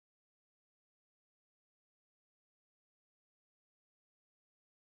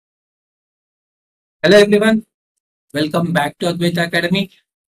Hello everyone, welcome back to ADVAITHA Academy.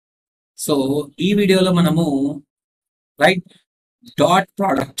 So, ఈ వీడియోలో మనము రైట్ డాట్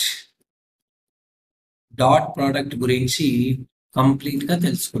ప్రోడక్ట్ గురించి కంప్లీట్ గా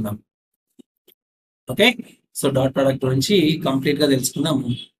తెలుసుకుందాం. ఓకే, సో డాట్ ప్రోడక్ట్ గురించి కంప్లీట్ గా తెలుసుకుందాము.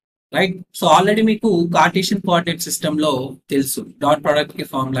 రైట్, సో ఆల్రెడీ మీకు కార్టేషియన్ కోఆర్డినేట్ సిస్టమ్ లో తెలుసు డాట్ ప్రోడక్ట్ కి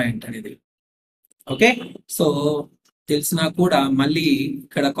ఫార్ములా ఏంటనేది. ఓకే, సో తెలిసినా కూడా మళ్ళీ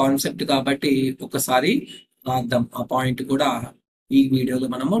ఇక్కడ కాన్సెప్ట్ కాబట్టి ఒకసారి రాద్దాం. ఆ పాయింట్ కూడా ఈ వీడియోలో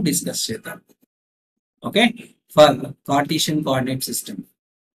మనము డిస్కస్ చేద్దాం. Okay, for Cartesian coordinate system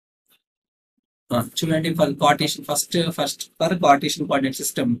చూడండి, for Cartesian first for Cartesian coordinate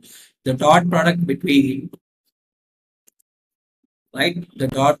system the dot product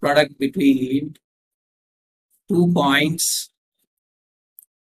between two points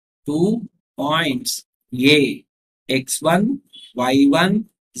A x1 y1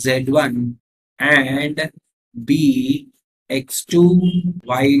 z1 and B x2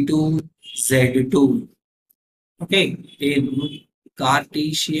 y2 z2. Okay, in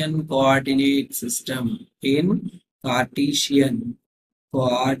Cartesian coordinate system,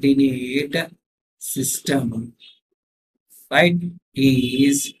 right,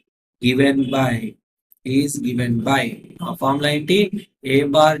 is given by a formula enti a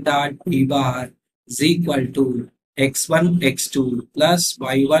bar dot b bar is equal to x1 x2 plus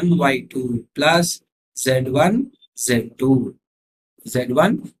y1 y2 plus z1 z2.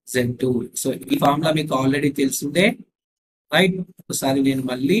 So ఈ formula మీకు already తెలిసిందే. Right, ఒకసారి నేను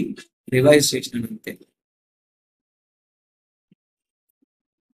మళ్ళీ revise చేసినాను అంతే.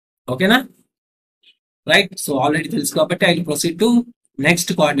 ఓకేనా? Right, so already తెలుసు కాబట్టి I will proceed to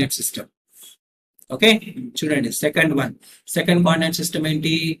next coordinate system. Okay, చూడండి సెకండ్ కోఆర్డినేట్ సిస్టమ్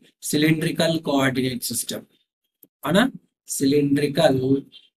ఏంటి? Cylindrical coordinate system. అవునా, సిలిండ్రికల్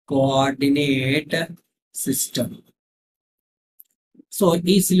కోఆర్డినేట్ సిస్టమ్. సో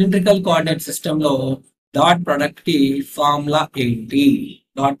ఈ సిలిండ్రికల్ కోఆర్డినేట్ సిస్టమ్ లో డాట్ ప్రొడక్ట్ కి ఫార్ములా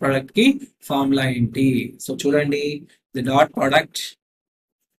ఏంటి? సో చూడండి, the dot product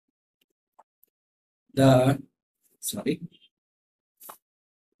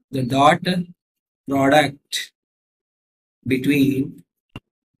the dot product between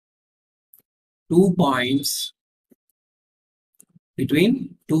 2 points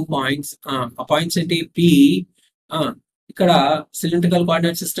ఆ points ఏంటి? P. ఇక్కడ సిలిండ్రికల్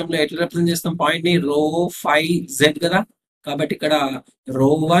కోఆర్డినేట్ సిస్టమ్ లో ఎట్లా రిప్రజెంట్ చేస్తాం పాయింట్ ని? రో 5 z కదా, కాబట్టి ఇక్కడ రో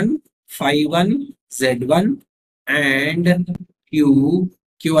 1 5 1 z1 అండ్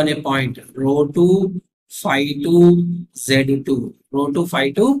Q అనే పాయింట్ రో 2 5 2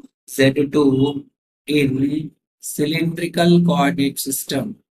 z2 in cylindrical coordinate system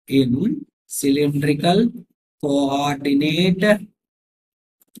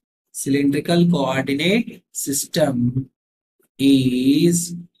is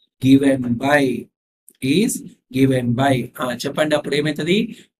given by చెప్పండి అప్పుడు ఏమైతుంది?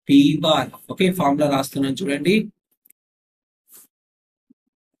 P bar. ఓకే, ఫార్ములా రాస్తున్నాను చూడండి.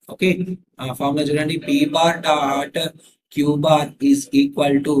 ఓకే, ఫార్ములా చూడండి, P bar dot Q bar is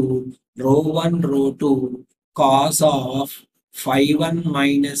equal to rho 1 rho 2 cos of phi 1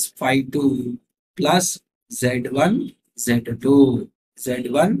 minus phi 2 plus z1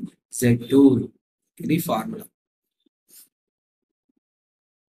 z2. ఇది formula.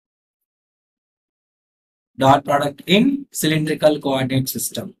 Dot product in cylindrical coordinate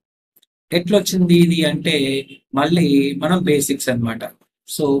system ఎట్లొచ్చింది ఇది అంటే మళ్ళీ మనం basics అన్నమాట.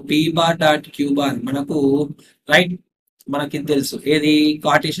 So P bar dot Q bar మనకు మనకి తెలుసు. ఏది?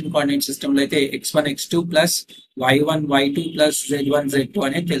 కార్టేషియన్ కోఆర్డినేట్ సిస్టమ్ లో అయితే x1 x2 plus y1 y2 plus z1 z2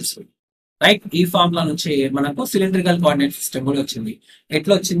 అనేది తెలుసు. రైట్, ఈ ఫార్ములా నుంచి మనకు సిలిండ్రికల్ కోఆర్డినేట్ సిస్టమ్ కూడా వచ్చింది.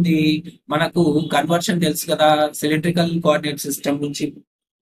 ఎట్లా వచ్చింది? మనకు కన్వర్షన్ తెలుసు కదా సిలిండ్రికల్ కోఆర్డినేట్ సిస్టమ్ నుంచి.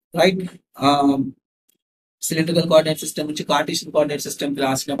 రైట్, సిలిండ్రికల్ కోఆర్డినేట్ సిస్టమ్ నుంచి కార్టేషియన్ కోఆర్డినేట్ సిస్టమ్ కి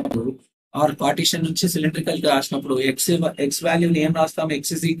రాసినప్పుడు ఆర్ కార్టేషియన్ నుంచి సిలిండ్రికల్ కి రాసినప్పుడు ఎక్స్ వాల్యూని ఏం రాస్తాం? x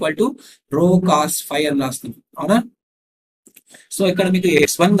is equal to రో కాస్ 5 అని రాస్తాం. అవునా? సో ఇక్కడ మీకు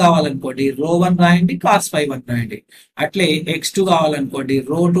x1 కావాలనుకోండి రో 1 రాయండి, కాస్ 5 1 రాయండి. అట్లే x2 కావాలనుకోండి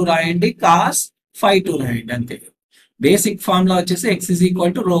రో 2 రాయండి, కాస్ 5 2 రాయండి. అంతే. బేసిక్ ఫార్ములా వచ్చేసి x is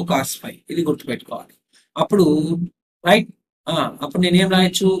equal to రో కాస్ 5. ఇది గుర్తుపెట్టుకోవాలి. అప్పుడు అప్పుడు నేనేం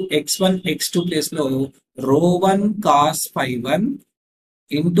రాయొచ్చు? x1 x2 ప్లేస్ లో రో 1 కాస్ 5 1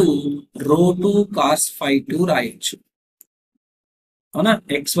 ఇంటూ రో 2 కాస్ 5 2 రాయొచ్చు. అవునా,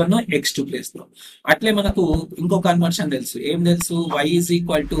 x1 x2 ప్లేస్ లో. అట్లే మనకు ఇంకో కన్వర్షన్ తెలుసు. ఏం తెలుసు? y is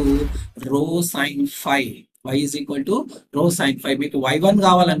equal to రో sign 5 y is equal to రో sin 5. మీకు y1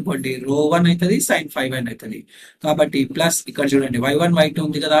 కావాలనుకోండి రో 1 అవుతుంది sin 5 అని అవుతుంది. కాబట్టి ప్లస్ ఇక్కడ చూడండి y1 y2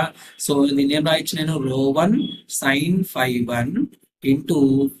 ఉంది కదా, సో దీన్ని ఏం రాయొచ్చు నేను రో 1 sin 5 ఇంటూ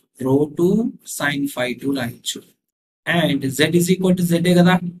రో 2 sin 5 రాయొచ్చు. And z is equal to z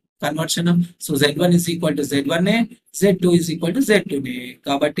కదా conversion, so z1 is equal to z1 z2 is equal to z2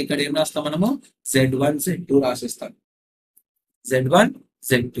 కాబట్టి ఇక్కడ ఏం రాస్తాం మనము z1 z2 రాసేస్తాం, z1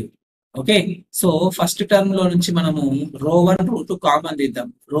 z2. Okay, so first term లో నుంచి మనము రో 1 రో 2 కామన్ తీద్దాం.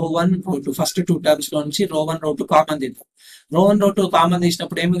 రో 1 రో 2 ఫస్ట్ 2 టర్మ్స్ లో నుంచి రో 1 రో 2 కామన్ తీద్దాం. రో 1 రో 2 కామన్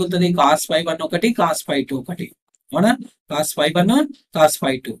తీసినప్పుడు ఏం మిగులుతుంది, cos 5 ఒకటి cos 5 ఒకటి, అవునా, cos 5 cos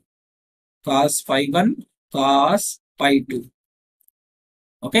 5 cos 5 cos 5.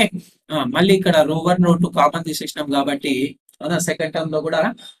 Okay, మళ్ళీ ఇక్కడ రో 1 రో 2 కామన్ తీసేసినాం కాబట్టి అవునా, సెకండ్ టర్మ్ లో కూడా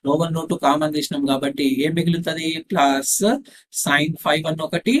రో 1 రో 2 కామన్ తీసినాం కాబట్టి ఏం మిగులుతుంది, ప్లస్ sin 5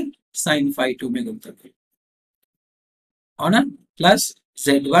 ఒకటి sin 5 మిగులుతుంది, అవునా, ప్లస్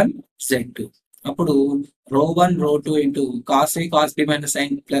z1 z2. అప్పుడు రో 1 రో 2 into cos a cos b minus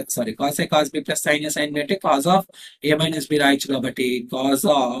sin plus cos a cos b plus sin a sin b అంటే cos of a minus b రాయొచ్చు కాబట్టి cos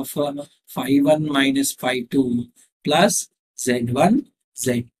of 5 minus 5 plus z1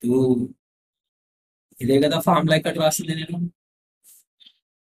 z2. ఇదే కదా formula ఇక్కడ రాసింది నేను.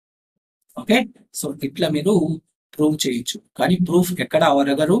 ఓకే, సో ఇట్లా మీరు ప్రూవ్ చేయొచ్చు, కానీ ప్రూఫ్ ఎక్కడ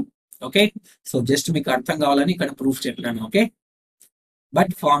అవరగరు. ఓకే, సో జస్ట్ మీకు అర్థం కావాలని ఇక్కడ ప్రూఫ్ చెప్పాను. Okay,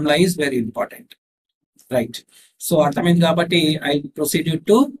 but formula is very important, right. So అర్థమైంది కాబట్టి I proceed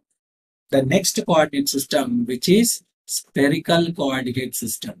to the next coordinate system which is spherical coordinate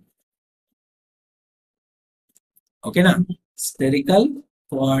system. ఓకేనా, spherical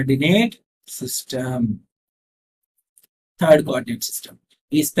coordinate system, third coordinate system.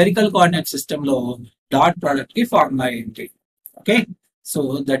 ఈ స్పెరికల్ కోఆర్డినేట్ సిస్టమ్ లో డాట్ ప్రోడక్ట్ కి formula ఏంటి. Okay, so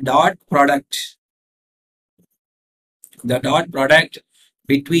the dot product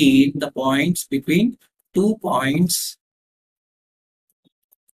between the points between 2 points.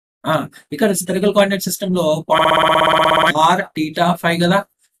 ఇక్కడ spherical coordinate system లో are theta 5 కదా,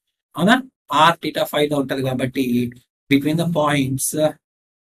 అవునా, are theta 5 లో ఉంటది కాబట్టి between the points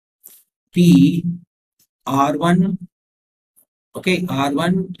P R1, okay,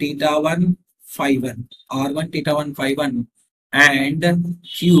 R1 theta 1 phi 1, R1 theta 1 phi 1 and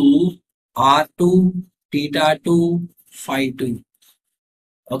Q R2 theta 2 phi 2.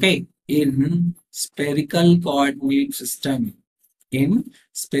 Okay, in spherical coordinate system,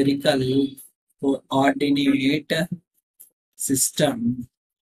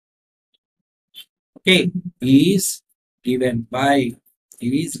 okay, is given by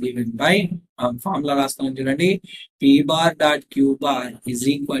formula రాస్తాను చూడండి, p bar dot q bar is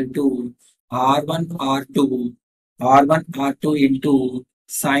equal to r1 r2 into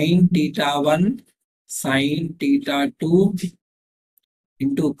sin theta 1 sin theta 2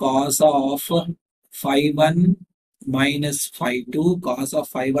 into cos of phi 1 minus phi 2 cos of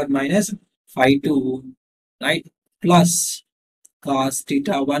phi 1 minus phi 2, right, plus cos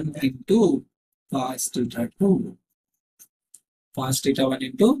theta 1 into cos theta 2, cos theta 1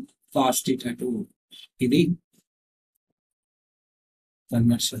 into cos theta 2. ఇది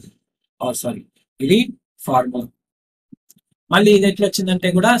conversion, ఇది formula. మళ్ళీ ఇది ఎట్లా వచ్చిందంటే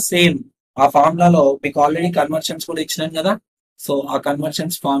కూడా same ఆ ఫార్ములాలో మీకు already conversions కూడా ఇచ్చినాను కదా, సో ఆ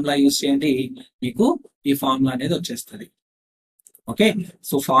కన్వర్షన్స్ ఫార్ములా యూజ్ చేయండి, మీకు ఈ ఫార్ములా అనేది వచ్చేస్తుంది. ఓకే,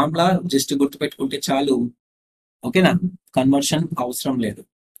 సో ఫార్ములా జస్ట్ గుర్తుపెట్టుకుంటే చాలు. ఓకేనా, కన్వర్షన్ అవసరం లేదు,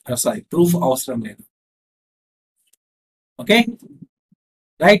 ప్రూఫ్ అవసరం లేదు. Okay,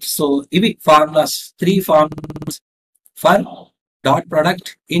 right. సో ఇవి formulas, 3 formulas for dot product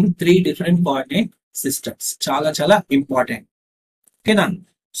in 3 different coordinate systems. చాలా చాలా ఇంపార్టెంట్. ఓకేనా,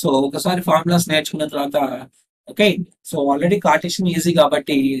 సో ఒకసారి ఫార్ములాస్ నేర్చుకున్న తర్వాత okay, so already Cartesian easy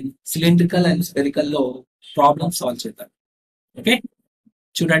కాబట్టి సిలిండ్రికల్ అండ్ స్పెరికల్ లో ప్రాబ్లమ్ సాల్వ్ చేద్దాం. ఓకే,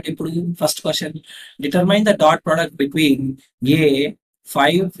 చూడండి ఇప్పుడు first question, determine the dot product between A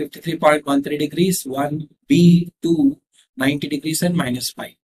 5 53.13 degrees 1 B 2 90 degrees and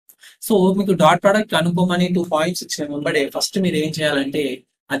 -5. So మీకు డాట్ ప్రొడక్ట్ కనుక్కోమని 2 points ఇచ్చిన వెంబడే ఫస్ట్ మీరు ఏం చేయాలంటే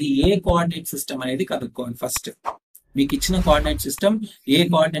అది ఏ కోఆర్డినేట్ సిస్టమ్ అనేది కనుక్కోవాలి. ఫస్ట్ మీకు ఇచ్చిన కోఆర్డినేట్ సిస్టమ్ ఏ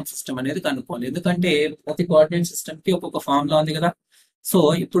కోఆర్డినేట్ సిస్టమ్ అనేది కనుక్కోవాలి, ఎందుకంటే ప్రతి కోఆర్డినేట్ సిస్టమ్ కి ఒక్కొక్క ఫార్ములా ఉంది కదా. సో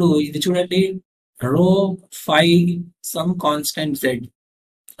ఇప్పుడు ఇది చూడండి, రో 5 సమ్ కాన్స్టెంట్ z,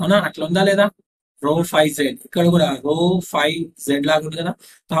 అవునా, అట్లా ఉందా లేదా, రో 5z, ఇక్కడ కూడా రో 5z లాగా ఉంది కదా.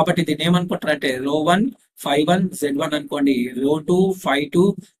 కాబట్టి దీన్ని ఏమనుకుంటారంటే రో 1 5 1 z1 అనుకోండి, రో 2 5 2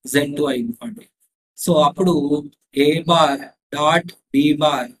 z2 అనుకోండి. సో అప్పుడు ఏ bar dot B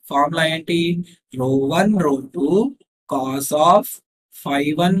bar formula ఏంటి, రో 1 రో 2 cos of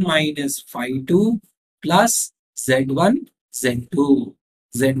 5 1 minus 5 2 plus Z1 Z2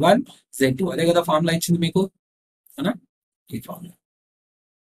 Z1 Z2 అదే కదా ఫార్ములా ఇచ్చింది మీకు అవునా ఈ formula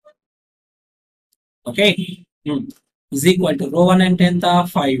okay is equal to rho 1 అంటే ఎంత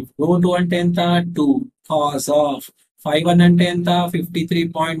 5 rho 2 అంటే ఎంత 2 cos of 5 1 అంటే ఎంత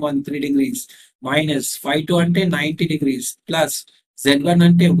 53.13 degrees minus 5 2 అంటే 90 degrees plus Z1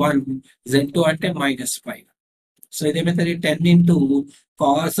 అంటే 1 Z2 అంటే minus 5 so ఇదేమవుతుంది 10 into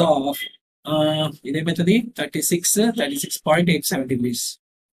cos of ఇదేమవుతుంది 36.87 degrees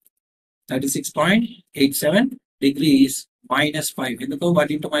 36.87 degrees minus 5 ఎందుకు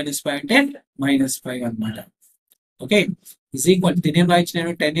 1 into minus 5 అంటే minus 5 అన్నమాట ఓకే is equal to దీని రాయించిన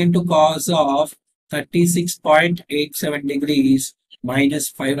 10 into cos of 36.87 degrees minus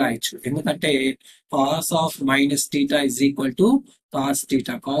 5 రాయొచ్చు ఎందుకంటే cos of minus theta is equal to cos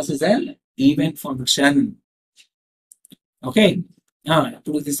theta cos is an even function okay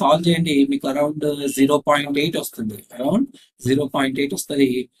ఇప్పుడు ఇది solve చేయండి మీకు అరౌండ్ 0.8 వస్తుంది అరౌండ్ 0.8 వస్తుంది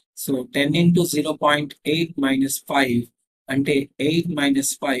సో 10 into 0.8 minus 5 అంటే 8 minus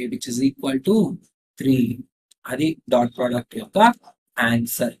 5 which is equal to 3 అది డాట్ ప్రోడక్ట్ యొక్క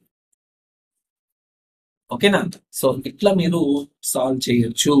ఆన్సర్ ఓకేనా సో ఇట్లా మీరు సాల్వ్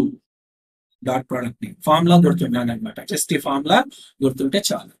చేయొచ్చు డాట్ ప్రోడక్ట్ ని ఫార్ములా గుర్తున్నాను అనమాట జస్ట్ ఈ ఫార్ములా గుర్తుంటే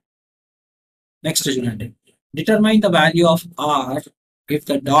చాలు నెక్స్ట్ చూడండి determine the value of R if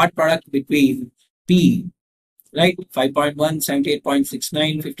the dot product between P right 5.1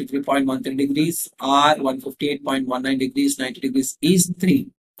 78.69 53.13 degrees R 158.19 degrees 90 degrees is 3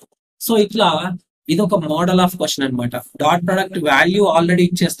 so ఇట్లా ఇది ఒక మోడల్ ఆఫ్ క్వశ్చన్ అన్నమాట డాట్ ప్రొడక్ట్ వాల్యూ ఆల్రెడీ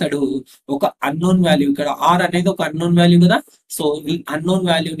ఇచ్చేస్తాడు ఒక అన్నోన్ వాల్యూ ఇక్కడ ఆర్ అనేది ఒక అన్నోన్ వాల్యూ కదా సో ఈ అన్నోన్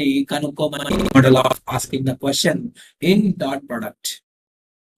వాల్యూని కనుక్కోమని model of asking the question in dot product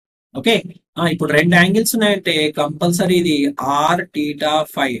okay ఇప్పుడు రెండు యాంగిల్స్ ఉన్నాయంటే కంపల్సరీ ఇది ఆర్ టీటా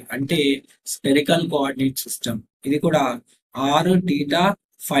 5 అంటే స్పెరికల్ కోఆర్డినేట్ సిస్టమ్ ఇది కూడా ఆర్ టీటా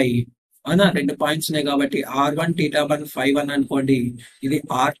 5 అవునా రెండు పాయింట్స్ ఉన్నాయి కాబట్టి R1 టీటా 1 5 1 అనుకోండి ఇది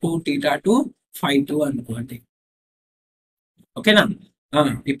R2 టీటా 2 5 2 అనుకోండి ఓకేనా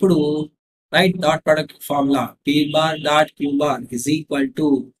ఇప్పుడు right dot product formula P bar dot Q bar is equal to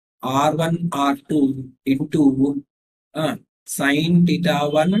R1 R2 into sin theta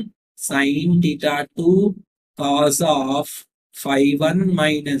 1 sin theta 2 cos of phi 1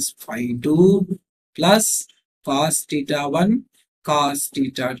 minus phi 2 plus cos theta 1 cos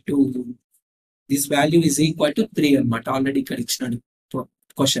theta 2 this value is equal to 3 అన్నమాట already ఇక్కడ ఇచ్చినాడు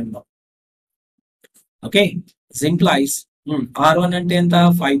question లో okay this implies R1 అంటే ఎంత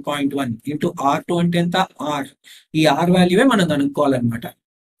 5.1 into R2 అంటే ఎంత R ఈ R వాల్యూవే మనం కనుక్కోవాలన్నమాట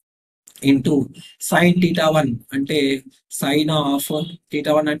into sin theta 1 అంటే sin of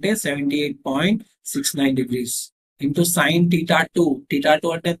theta 1 అంటే 78.69 degrees into sin theta 2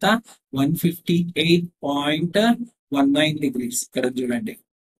 అంటే ఎంత 158.19 degrees ఇక్కడ చూడండి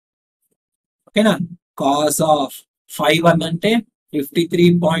ఓకేనా cos of phi 1 అంటే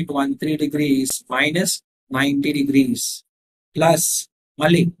 53.13 degrees minus 90 degrees plus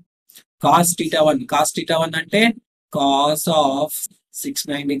మళ్ళీ cos theta 1 అంటే cos of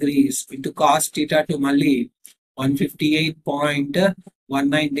 69 degrees into cos theta 2 మళ్ళీ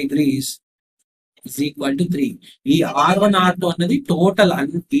 158.19 degrees is equal to 3 ఈ R1 R2 అన్నది టోటల్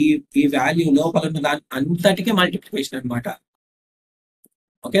ఈ వాల్యూ లోపల ఉన్న దాని అంతటికి మల్టిప్లికేషన్ అన్నమాట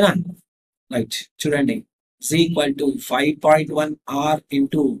ఓకేనా రైట్ చూడండి is equal to 5.1 R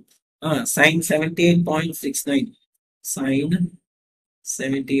into sin 78.69 sin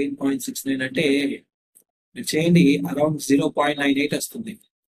 78.69 అంటే చేయండి అరౌండ్ 0.98 వస్తుంది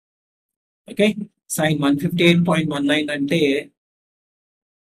ఓకే sin 158.19 అంటే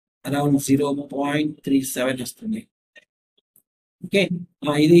అరౌండ్ 0.37 వస్తుంది ఓకే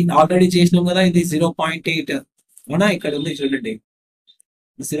ఇది ఆల్రెడీ చేసినాం కదా ఇది 0.8 అవునా ఇక్కడ ఉంది చూడండి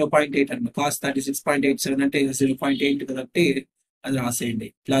 0.8 అన్న cos 36.87 అంటే 0.8 కాబట్టి అది రాసేయండి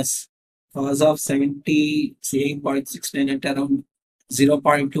ప్లస్ cos of 78.69 అంటే అరౌండ్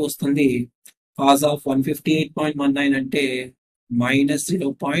 0.2 వస్తుంది cos of 158.19 అంటే minus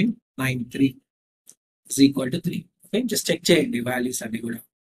 0.93 is equal to 3 okay just check చేయండి వాల్యూస్ అన్ని కూడా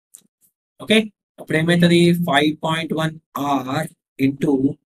ఓకే అప్పుడు ఏమవుతుంది 5.1 R ఇంటూ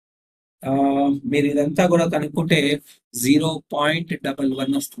మీరు ఇదంతా కూడా కనుక్కుంటే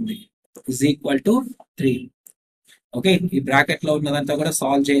 0.11 వస్తుంది is equal to 3 ఓకే ఈ బ్రాకెట్ లో ఉన్నదంతా కూడా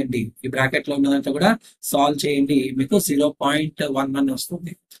సాల్వ్ చేయండి మీకు 0.11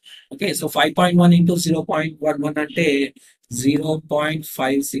 వస్తుంది ఓకే సో 5.1 into 0.11 అంటే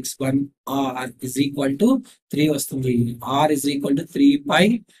 0.561 R is equal to 3 వస్తుంది R is equal to 3 by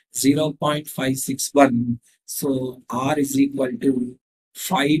 0.561 so R is equal to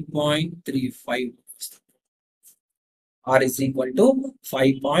 5.35 are is equal to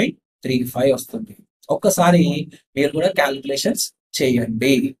 5.35 వస్తుంది. ఒక్కసారి మీరు కూడా క్యాలిక్యులేషన్స్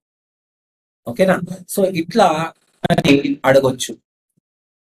చేయండి. ఓకేనా? సో ఇట్లా అడగొచ్చు.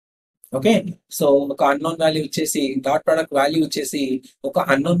 ఓకే, సో ఒక అన్నోన్ వాల్యూ ఇచ్చేసి డాట్ ప్రొడక్ట్ వాల్యూ ఇచ్చేసి ఒక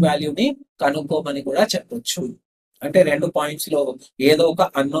అన్నోన్ వాల్యూని కనుక్కోమని కూడా చెప్పొచ్చు. అంటే 2 పాయింట్స్ లో ఏదో ఒక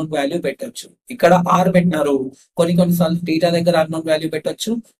అన్నోన్ వాల్యూ పెట్టొచ్చు. ఇక్కడ ఆర్ పెట్టినారు, కొన్నిసార్లు థీటా దగ్గర అన్నోన్ వాల్యూ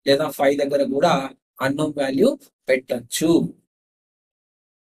పెట్టొచ్చు, లేదా 5 దగ్గర కూడా అన్నోన్ వాల్యూ పెట్టొచ్చు.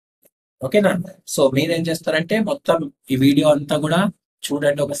 ఓకేనా? సో మీరేం చేస్తారంటే మొత్తం ఈ వీడియో అంతా కూడా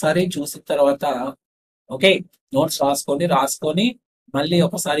చూడండి ఒకసారి. చూసిన తర్వాత ఓకే, నోట్స్ రాసుకొని మళ్ళీ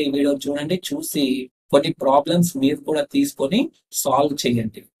ఒకసారి ఈ వీడియో చూడండి. చూసి కొన్ని ప్రాబ్లమ్స్ మీరు కూడా తీసుకొని సాల్వ్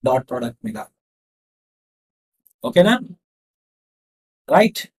చేయండి డాట్ ప్రోడక్ట్ మీద. ఓకేనా?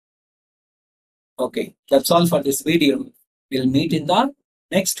 Right. Okay, that's all for this video. Will meet in the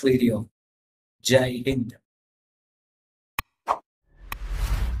next video. జై హింద్.